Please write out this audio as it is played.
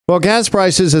Well, gas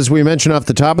prices, as we mentioned off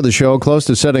the top of the show, close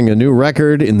to setting a new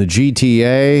record in the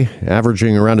GTA,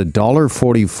 averaging around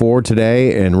 $1.44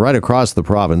 today and right across the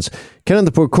province.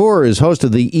 Kenneth Pocour is host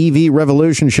of the EV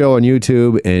Revolution show on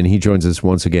YouTube, and he joins us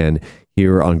once again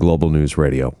here on Global News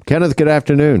Radio. Kenneth, good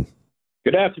afternoon.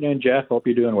 Good afternoon, Jeff. Hope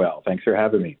you're doing well. Thanks for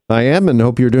having me. I am, and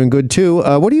hope you're doing good too.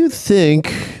 What do you think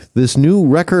this new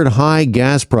record high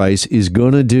gas price is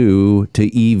going to do to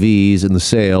EVs and the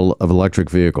sale of electric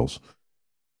vehicles?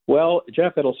 Well,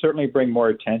 Jeff, it'll certainly bring more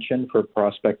attention for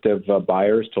prospective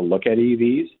buyers to look at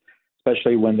EVs,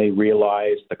 especially when they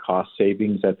realize the cost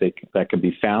savings that can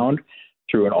be found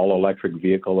through an all-electric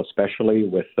vehicle, especially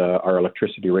with our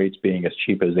electricity rates being as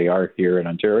cheap as they are here in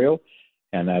Ontario.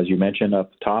 And as you mentioned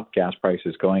up top, gas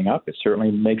prices going up. It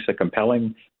certainly makes a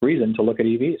compelling reason to look at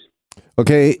EVs.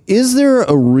 Okay, is there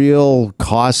a real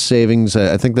cost savings?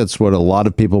 I think that's what a lot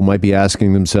of people might be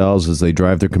asking themselves as they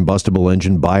drive their combustible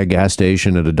engine by a gas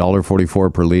station at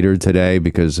 $1.44 per liter today,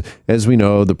 because as we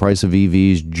know, the price of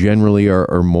EVs generally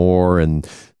are more, and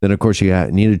then of course you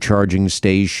need a charging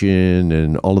station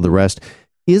and all of the rest.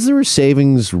 Is there a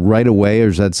savings right away, or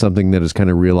is that something that is kind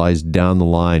of realized down the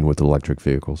line with electric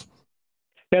vehicles?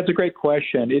 That's a great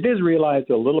question. It is realized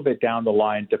a little bit down the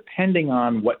line, depending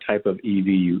on what type of EV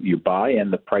you buy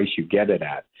and the price you get it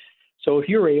at. So if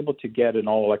you're able to get an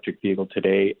all-electric vehicle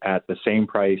today at the same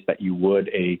price that you would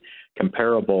a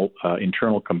comparable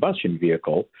internal combustion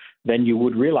vehicle, then you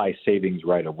would realize savings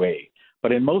right away.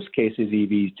 But in most cases,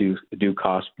 EVs do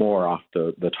cost more off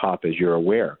the top, as you're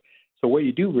aware. So what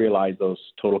you do realize those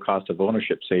total cost of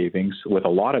ownership savings, with a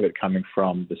lot of it coming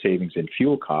from the savings in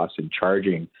fuel costs and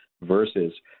charging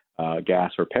versus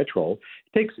gas or petrol,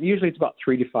 usually it's about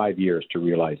 3 to 5 years to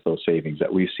realize those savings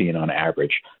that we've seen on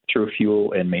average through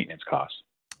fuel and maintenance costs.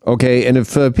 Okay, and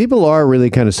if people are really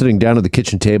kind of sitting down at the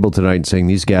kitchen table tonight and saying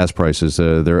these gas prices,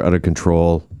 they're out of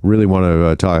control, really want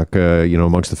to talk,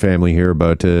 amongst the family here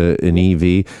about an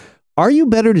EV, are you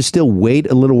better to still wait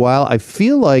a little while? I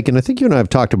feel like, and I think you and I have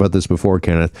talked about this before,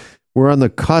 Kenneth, we're on the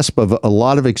cusp of a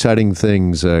lot of exciting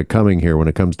things coming here when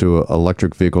it comes to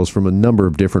electric vehicles from a number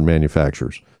of different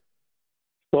manufacturers.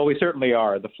 Well, we certainly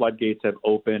are. The floodgates have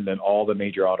opened, and all the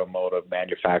major automotive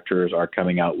manufacturers are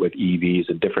coming out with EVs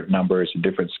in different numbers and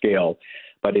different scale.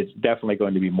 But it's definitely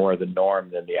going to be more the norm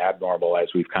than the abnormal, as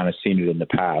we've kind of seen it in the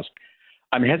past.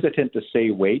 I'm hesitant to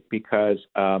say wait because,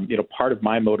 part of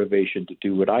my motivation to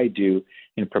do what I do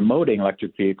in promoting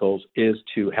electric vehicles is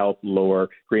to help lower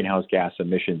greenhouse gas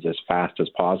emissions as fast as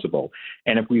possible.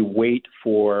 And if we wait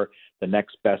for the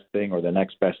next best thing,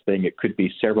 it could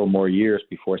be several more years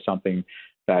before something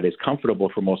that is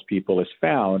comfortable for most people is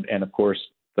found. And of course,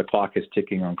 the clock is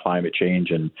ticking on climate change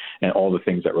and all the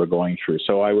things that we're going through.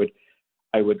 So I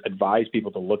would advise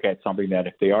people to look at something that,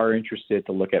 if they are interested,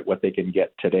 to look at what they can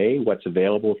get today, what's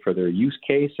available for their use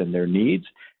case and their needs,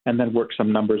 and then work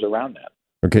some numbers around that.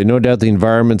 Okay, no doubt the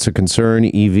environment's a concern.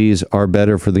 EVs are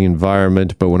better for the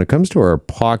environment, but when it comes to our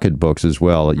pocketbooks as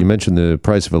well, you mentioned the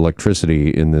price of electricity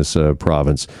in this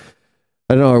province.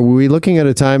 I don't know, are we looking at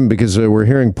a time, because we're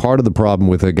hearing part of the problem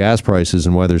with gas prices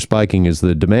and why they're spiking is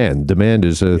the demand. Demand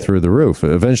is through the roof.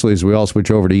 Eventually, as we all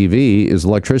switch over to EV, is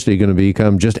electricity going to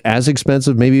become just as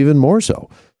expensive, maybe even more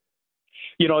so?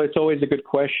 It's always a good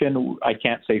question. I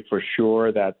can't say for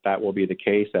sure that will be the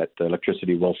case, that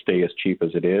electricity will stay as cheap as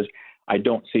it is. I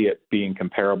don't see it being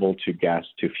comparable to gas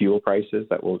to fuel prices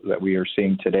that we are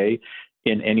seeing today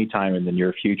in any time in the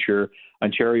near future.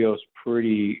 Ontario's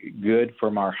pretty good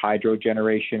from our hydro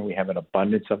generation. We have an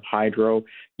abundance of hydro.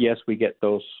 Yes, we get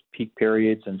those peak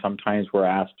periods, and sometimes we're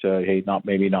asked to,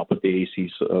 maybe not put the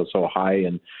AC so high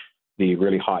in the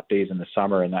really hot days in the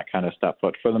summer and that kind of stuff.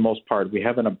 But for the most part, we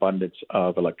have an abundance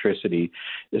of electricity.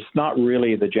 It's not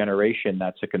really the generation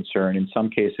that's a concern. In some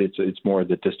cases, it's more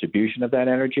the distribution of that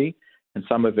energy. And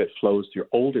some of it flows through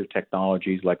older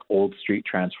technologies like old street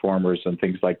transformers and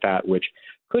things like that, which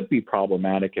could be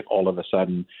problematic if all of a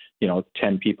sudden,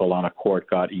 10 people on a court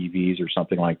got EVs or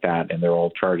something like that, and they're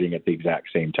all charging at the exact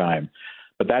same time.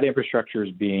 But that infrastructure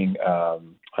is being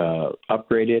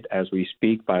upgraded as we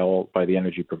speak by the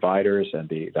energy providers and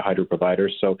the hydro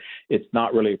providers. So it's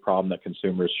not really a problem that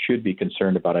consumers should be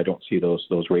concerned about. I don't see those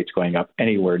rates going up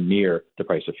anywhere near the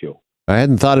price of fuel. I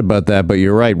hadn't thought about that, but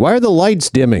you're right. Why are the lights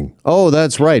dimming? Oh,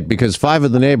 that's right, because 5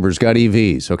 of the neighbors got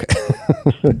EVs. Okay.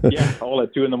 Yeah, all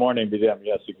at 2 in the morning to them.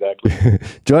 Yes, exactly.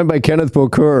 Joined by Kenneth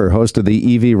Pocour, host of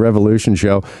the EV Revolution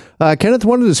show. Kenneth,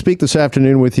 wanted to speak this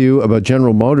afternoon with you about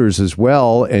General Motors as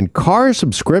well, and car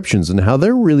subscriptions and how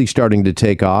they're really starting to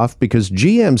take off, because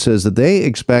GM says that they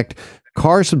expect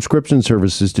car subscription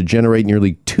services to generate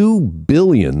nearly $2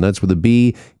 billion, that's with a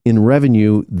B, in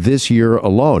revenue this year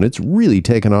alone. It's really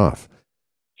taken off.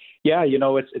 Yeah,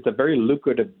 it's a very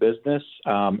lucrative business.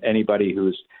 Anybody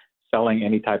who's selling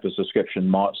any type of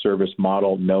subscription service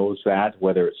model knows that,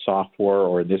 whether it's software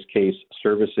or in this case,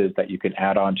 services that you can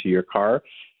add on to your car.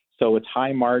 So it's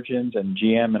high margins, and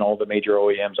GM and all the major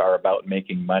OEMs are about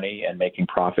making money and making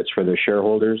profits for their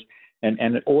shareholders. And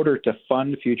in order to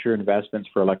fund future investments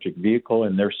for electric vehicle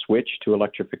and their switch to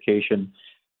electrification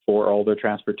for all their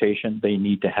transportation, they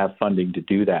need to have funding to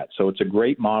do that. So it's a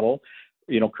great model.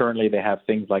 Currently they have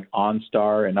things like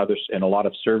OnStar and others, and a lot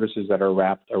of services that are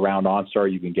wrapped around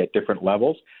OnStar. You can get different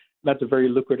levels. That's a very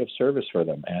lucrative service for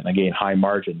them, and again, high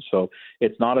margins. So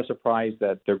it's not a surprise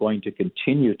that they're going to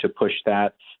continue to push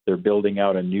that. They're building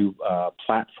out a new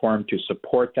platform to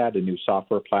support that, a new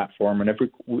software platform,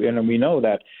 and we know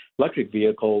that electric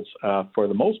vehicles, for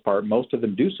the most part, most of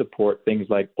them do support things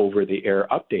like over-the-air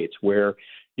updates, where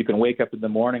you can wake up in the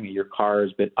morning and your car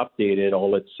has been updated,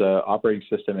 all its operating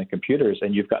system and computers,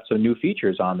 and you've got some new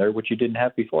features on there which you didn't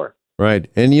have before.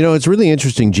 Right. And, it's really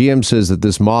interesting. GM says that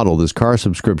this model, this car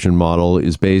subscription model,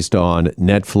 is based on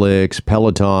Netflix,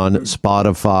 Peloton,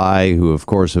 Spotify, who, of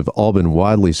course, have all been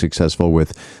wildly successful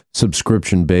with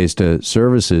subscription-based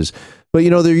services. But,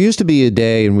 there used to be a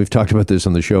day, and we've talked about this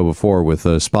on the show before with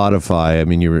Spotify. I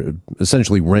mean, you're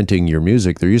essentially renting your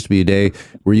music. There used to be a day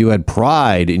where you had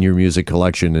pride in your music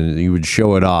collection and you would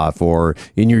show it off, or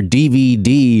in your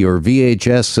DVD or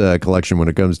VHS collection when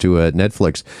it comes to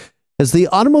Netflix. Has the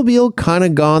automobile kind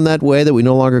of gone that way, that we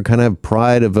no longer kind of have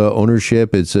pride of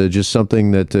ownership? It's just something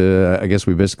that I guess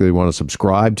we basically want to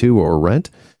subscribe to or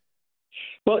rent?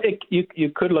 Well,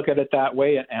 you could look at it that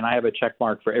way, and I have a check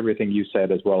mark for everything you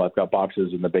said as well. I've got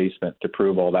boxes in the basement to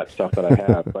prove all that stuff that I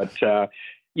have. But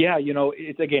yeah,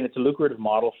 it's a lucrative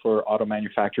model for auto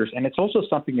manufacturers, and it's also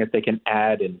something that they can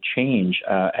add and change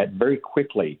very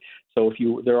quickly. So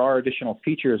if there are additional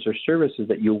features or services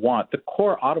that you want, the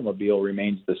core automobile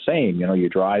remains the same. You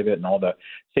drive it and all the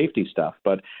safety stuff,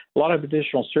 but a lot of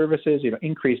additional services,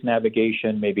 increased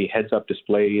navigation, maybe heads-up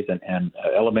displays and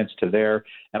elements to there,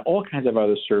 and all kinds of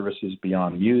other services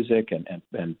beyond music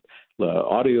and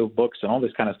audio books and all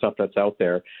this kind of stuff that's out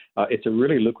there. It's a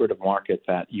really lucrative market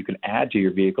that you can add to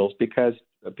your vehicles, because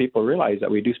people realize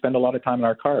that we do spend a lot of time in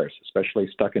our cars, especially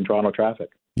stuck in Toronto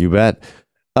traffic. You bet.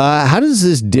 How does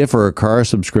this differ, a car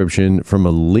subscription, from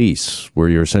a lease where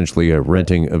you're essentially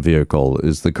renting a vehicle?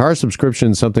 Is the car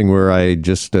subscription something where I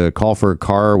just call for a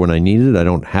car when I need it? I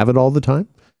don't have it all the time?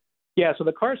 Yeah, so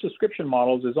the car subscription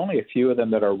models, there's only a few of them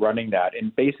that are running that.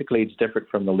 And basically, it's different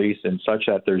from the lease in such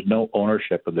that there's no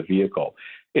ownership of the vehicle.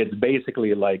 It's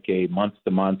basically like a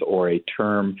month-to-month or a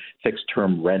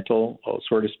fixed-term rental,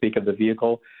 so to speak, of the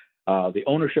vehicle. The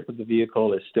ownership of the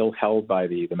vehicle is still held by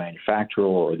the manufacturer,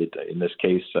 or in this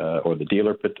case, or the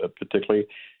dealer particularly,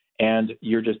 and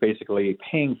you're just basically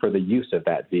paying for the use of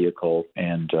that vehicle,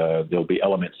 and there'll be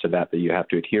elements to that you have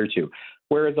to adhere to.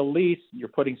 Whereas a lease, you're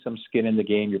putting some skin in the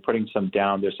game, you're putting some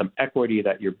down, there's some equity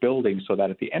that you're building, so that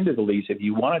at the end of the lease, if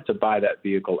you wanted to buy that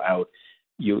vehicle out,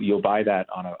 you'll buy that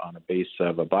on a base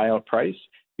of a buyout price.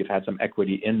 You've had some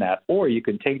equity in that, or you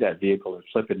can take that vehicle and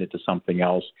flip it into something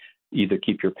else, either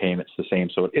keep your payments the same.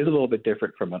 So it is a little bit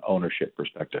different from an ownership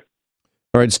perspective.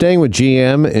 All right, staying with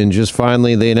GM, and just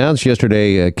finally, they announced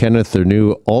yesterday, Kenneth, their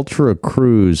new Ultra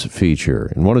Cruise feature.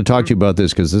 And I want to talk to you about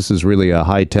this, because this is really a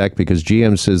high tech, because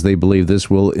GM says they believe this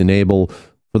will enable,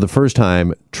 for the first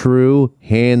time, true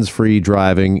hands-free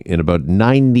driving in about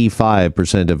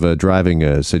 95% of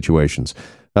driving situations.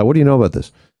 What do you know about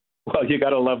this? Well, you got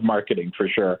to love marketing for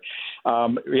sure.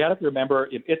 You have to remember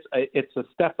it's a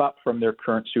step up from their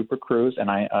current Super Cruise, and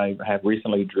I have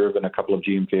recently driven a couple of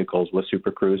GM vehicles with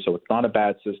Super Cruise, so it's not a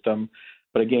bad system.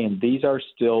 But again, these are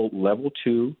still level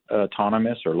 2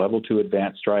 autonomous or level 2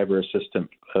 advanced driver assistant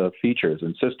features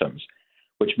and systems,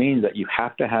 which means that you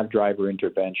have to have driver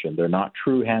intervention. They're not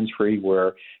true hands-free,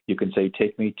 where you can say,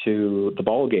 take me to the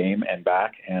ball game and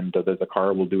back, and the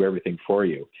car will do everything for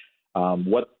you.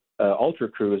 What Ultra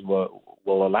Cruise will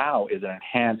allow is an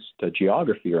enhanced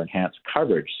geography or enhanced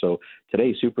coverage. So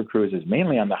today, Super Cruise is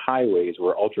mainly on the highways,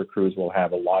 where Ultra Cruise will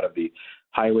have a lot of the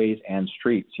highways and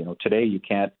streets. Today you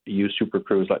can't use Super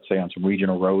Cruise, let's say, on some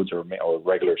regional roads or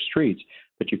regular streets,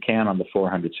 but you can on the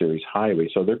 400 series highway.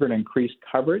 So they're going to increase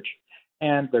coverage,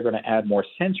 and they're going to add more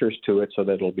sensors to it, so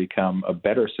that it'll become a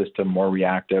better system, more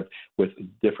reactive, with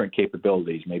different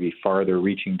capabilities, maybe farther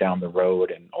reaching down the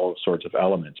road and all sorts of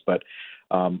elements. But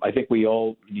I think we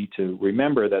all need to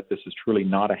remember that this is truly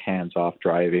not a hands-off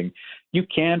driving. You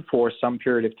can, for some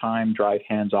period of time, drive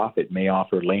hands-off. It may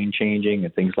offer lane changing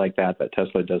and things like that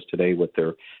Tesla does today with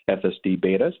their FSD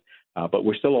betas. But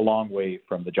we're still a long way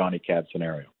from the Johnny Cab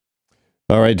scenario.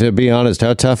 All right, to be honest,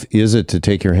 how tough is it to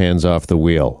take your hands off the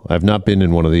wheel? I've not been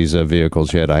in one of these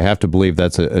vehicles yet. I have to believe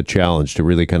that's a challenge to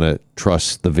really kind of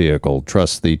trust the vehicle,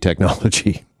 trust the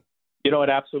technology. It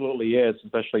absolutely is,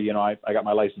 especially, I got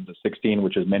my license at 16,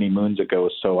 which is many moons ago,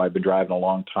 so I've been driving a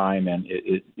long time, and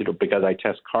because I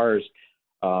test cars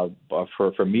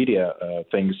for media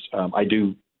things, I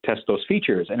do test those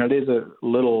features, and it is a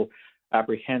little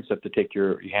apprehensive to take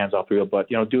your hands off the wheel, but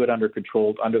do it under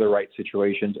the right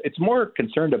situations. It's more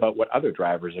concerned about what other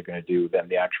drivers are going to do than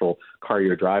the actual car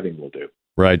you're driving will do.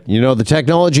 Right. The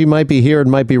technology might be here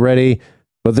and might be ready,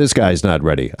 but this guy's not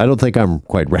ready. I don't think I'm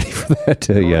quite ready for that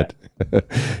yet.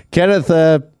 Kenneth,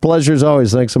 pleasure as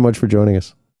always. Thanks so much for joining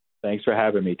us. Thanks for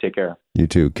having me. Take care. You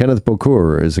too. Kenneth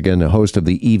Bocour is again a host of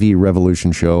the EV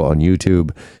Revolution Show on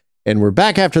YouTube. And we're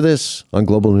back after this on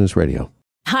Global News Radio.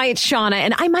 Hi, it's Shauna,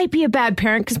 and I might be a bad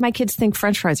parent because my kids think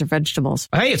French fries are vegetables.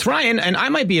 Hey, it's Ryan, and I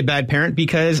might be a bad parent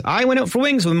because I went out for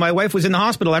wings when my wife was in the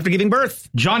hospital after giving birth.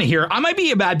 Johnny here. I might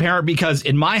be a bad parent because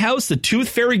in my house, the tooth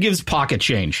fairy gives pocket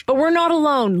change. But we're not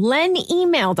alone. Len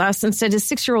emailed us and said his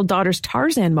 6-year-old daughter's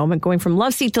Tarzan moment going from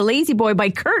love seat to lazy boy by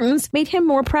curtains made him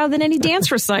more proud than any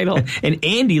dance recital. And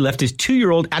Andy left his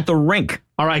 2-year-old at the rink.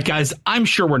 All right, guys, I'm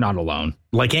sure we're not alone.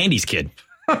 Like Andy's kid.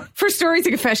 For stories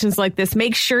and confessions like this,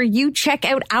 make sure you check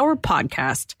out our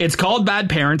podcast. It's called Bad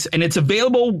Parents, and it's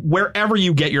available wherever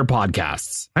you get your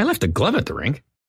podcasts. I left a glove at the rink.